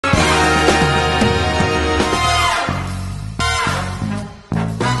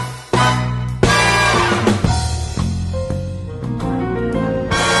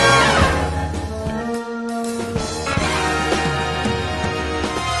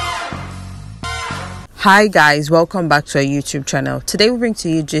Hi guys, welcome back to our YouTube channel. Today we bring to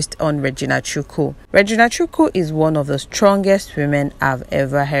you gist on Regina Chukwu. Regina Chukwu is one of the strongest women I've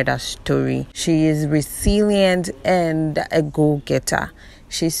ever heard her story. She is resilient and a go-getter.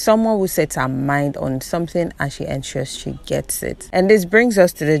 She's someone who sets her mind on something and she ensures she gets it. And this brings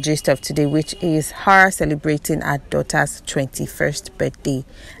us to the gist of today, which is her celebrating her daughter's 21st birthday.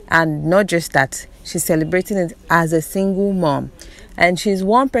 And not just that, she's celebrating it as a single mom. And she's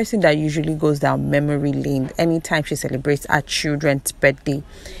one person that usually goes down memory lane anytime she celebrates her children's birthday.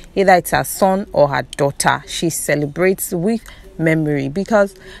 Either it's her son or her daughter, she celebrates with memory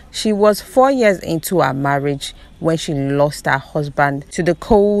because she was 4 years into her marriage when she lost her husband to the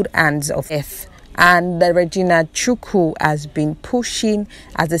cold hands of death. And Regina Chukwu has been pushing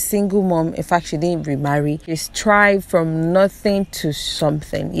as a single mom. In fact, she didn't remarry. She strived from nothing to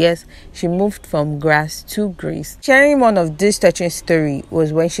something. Yes, she moved from grass to grace. Sharing one of this touching story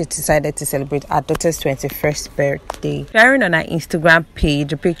was when she decided to celebrate her daughter's 21st birthday. Sharing on her Instagram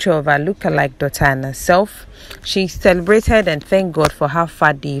page a picture of her lookalike daughter and herself, she celebrated and thanked God for how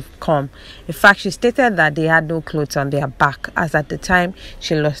far they've come. In fact, she stated that they had no clothes on their back as at the time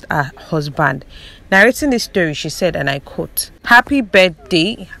she lost her husband. Narrating this story, she said, and I quote, "Happy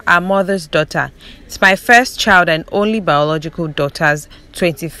birthday, our mother's daughter. It's my first child and only biological daughter's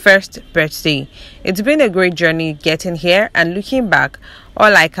 21st birthday. It's been a great journey getting here, and looking back,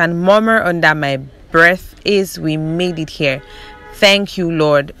 all I can murmur under my breath is we made it here. Thank you,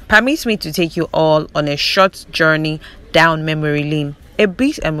 Lord. Permit me to take you all on a short journey down memory lane." A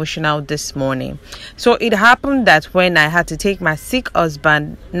bit emotional this morning. So it happened that when I had to take my sick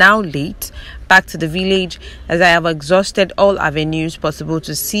husband, now late, back to the village, as I have exhausted all avenues possible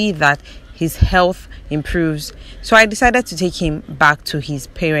to see that his health improves, so I decided to take him back to his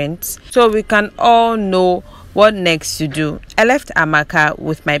parents so we can all know what next to do. I left Amaka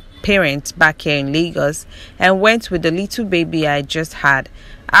with my parents back here in Lagos and went with the little baby I just had.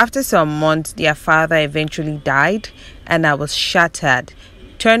 After some months, their father eventually died and I was shattered.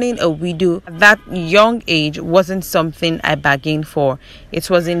 Turning a widow at that young age wasn't something I bargained for. It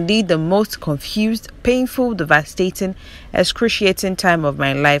was indeed the most confused, painful, devastating, excruciating time of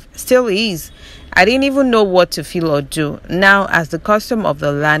my life. Still is. I didn't even know what to feel or do. Now, as the custom of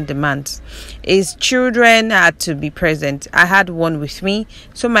the land demands, his children had to be present. I had one with me,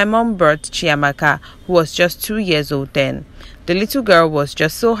 so my mom brought Chiamaka, who was just 2 years old then. The little girl was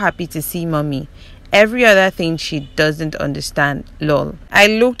just so happy to see mommy. Every other thing she doesn't understand, lol. I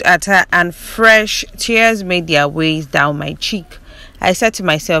looked at her and fresh tears made their ways down my cheek. I said to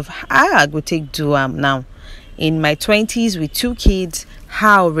myself, I go take Duam now. In my 20s with 2 kids,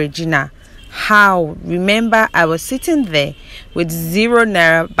 how, Regina? How? Remember, I was sitting there with 0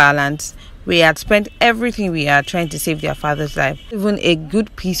 naira balance. We had spent everything we had trying to save their father's life. Even a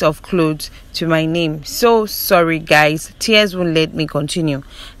good piece of clothes to my name. So sorry guys. Tears won't let me continue.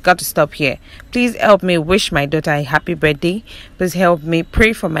 Got to stop here. Please help me wish my daughter a happy birthday. Please help me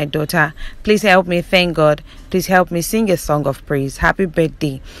pray for my daughter. Please help me thank God. Please help me sing a song of praise. Happy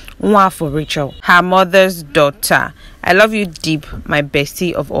birthday. Mwah for Rachel, her mother's daughter. I love you deep, my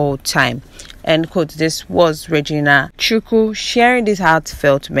bestie of all time. End quote. This was Regina Chukwu sharing this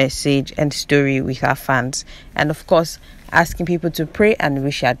heartfelt message and story with her fans, and of course asking people to pray and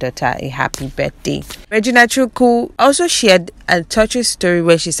wish her daughter a happy birthday. Regina Chukwu also shared a touching story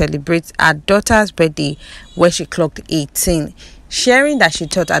where she celebrates her daughter's birthday where she clocked 18, sharing that she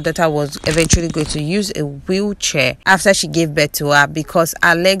thought her daughter was eventually going to use a wheelchair after she gave birth to her because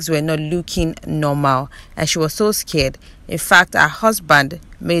her legs were not looking normal and she was so scared. In fact, her husband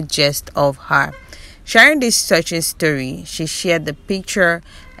made jest of her. Sharing this touching story, she shared the picture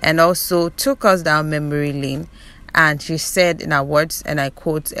and also took us down memory lane. And she said in her words, and I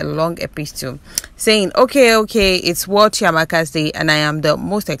quote, a long epistle, saying, okay, it's World Chiamaka's Day and I am the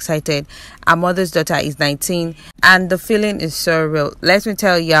most excited. Our mother's daughter is 19 and the feeling is so real. Let me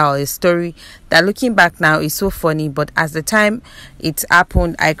tell y'all a story that looking back now is so funny, but at the time it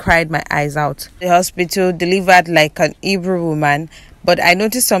happened, I cried my eyes out. The hospital delivered like an Hebrew woman, but I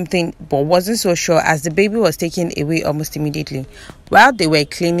noticed something but wasn't so sure as the baby was taken away almost immediately. While they were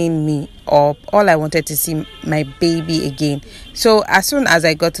cleaning me up, all I wanted to see my baby again. So as soon as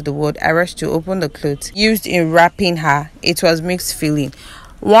I got to the ward, I rushed to open the clothes used in wrapping her. It was mixed feeling.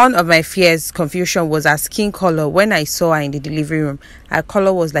 One of my fears, confusion, was her skin color. When I saw her in the delivery room, her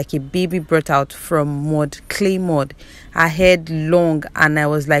color was like a baby brought out from mud, clay mud. Her head long, and I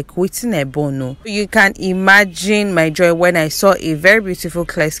was like, waiting a bono. You can imagine my joy when I saw a very beautiful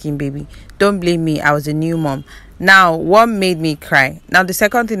clear skin baby. Don't blame me, I was a new mom. Now, what made me cry? Now, the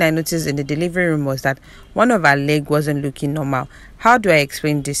second thing I noticed in the delivery room was that one of her leg wasn't looking normal. How do I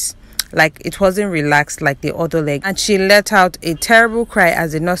explain this? like it wasn't relaxed like the other leg, and she let out a terrible cry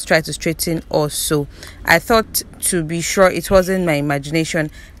as the nurse tried to straighten us. So I thought to be sure it wasn't my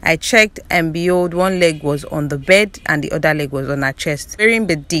imagination. I checked, and behold, one leg was on the bed and the other leg was on her chest. Bearing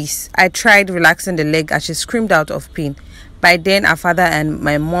with this, I tried relaxing the leg as she screamed out of pain. By then, her father and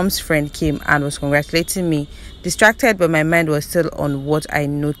my mom's friend came and was congratulating me. Distracted, but my mind was still on what I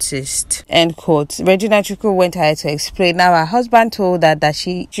noticed. End quote. Regina Chukwu went ahead to explain. Now, her husband told her that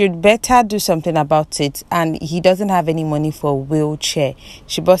she should better do something about it, and he doesn't have any money for a wheelchair.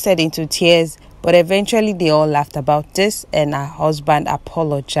 She busted into tears, but eventually they all laughed about this, and her husband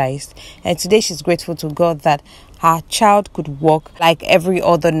apologized. And today she's grateful to God that her child could walk like every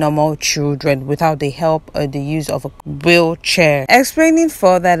other normal children without the help or the use of a wheelchair. Explaining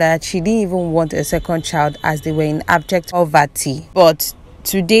further that she didn't even want a second child as they were in abject poverty. But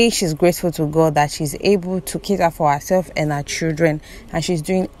today she's grateful to God that she's able to cater for herself and her children, and she's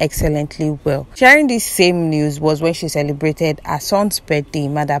doing excellently well. Sharing this same news was when she celebrated her son's birthday,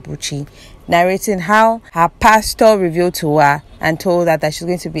 Madabuchi, narrating how her pastor revealed to her and told her that she's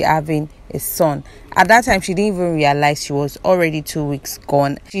going to be having a son. At that time, she didn't even realize she was already 2 weeks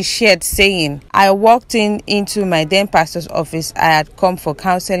gone. She shared, saying, I walked into my then pastor's office. I had come for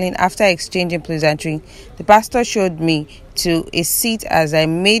counseling. After exchanging pleasantry, the pastor showed me to a seat. As I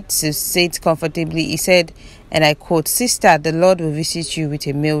made to sit comfortably, he said, and I quote, "Sister, the Lord will visit you with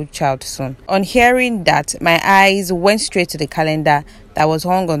a male child soon." On hearing that, my eyes went straight to the calendar that was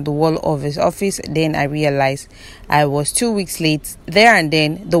hung on the wall of his office. Then I realized I was 2 weeks late. There and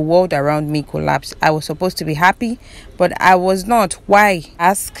then, the world around me collapsed. I was supposed to be happy, but I was not. Why?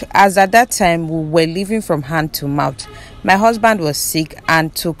 As at that time, we were living from hand to mouth. My husband was sick,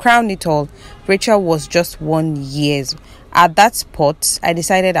 and to crown it all, Rachel was just 1 year. At that spot, I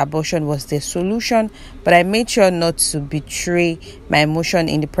decided abortion was the solution, but I made sure not to betray my emotion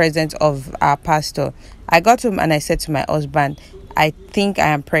in the presence of our pastor. I got home and I said to my husband, I think I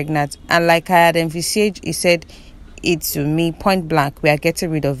am pregnant. And like I had envisaged, he said it to me point blank, we are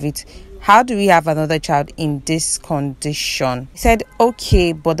getting rid of it. How do we have another child in this condition? He said,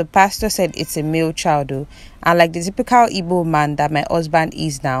 okay, but the pastor said it's a male child though. And like the typical Igbo man that my husband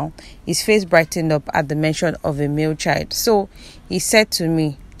is now, his face brightened up at the mention of a male child. So he said to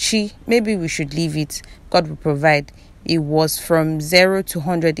me, Chi, maybe we should leave it. God will provide. It was from 0 to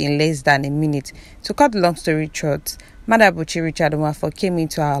 100 in less than a minute. To cut the long story short, Madabuchi Richard Nwafo came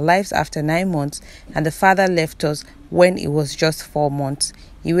into our lives after 9 months, and the father left us when it was just 4 months.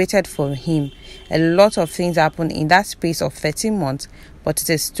 He waited for him. A lot of things happened in that space of 13 months, but it's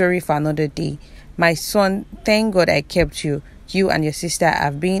a story for another day. My son, thank God I kept you. You and your sister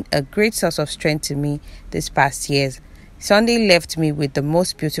have been a great source of strength to me these past years. Sunday left me with the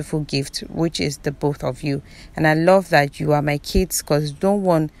most beautiful gift, which is the both of you. And I love that you are my kids, because no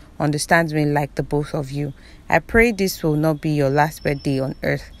one understands me like the both of you. I pray this will not be your last birthday on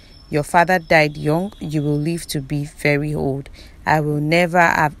earth. Your father died young. You will live to be very old. I will never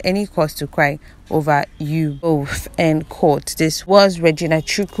have any cause to cry over you both. End quote. This was Regina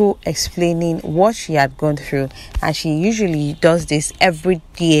Chukwu explaining what she had gone through, and she usually does this every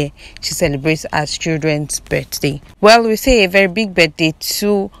year she celebrates her children's birthday. Well, we say a very big birthday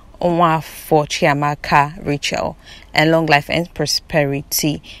to for Chiamaka Rachel, and long life and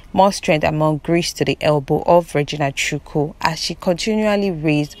prosperity, more strength among grace to the elbow of Regina Chukwu as she continually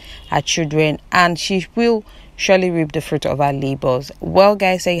raised her children, and she will surely reap the fruit of her labors. Well,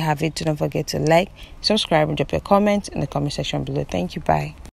 guys, there you have it. Do not forget to like, subscribe, and drop your comments in the comment section below. Thank you. Bye.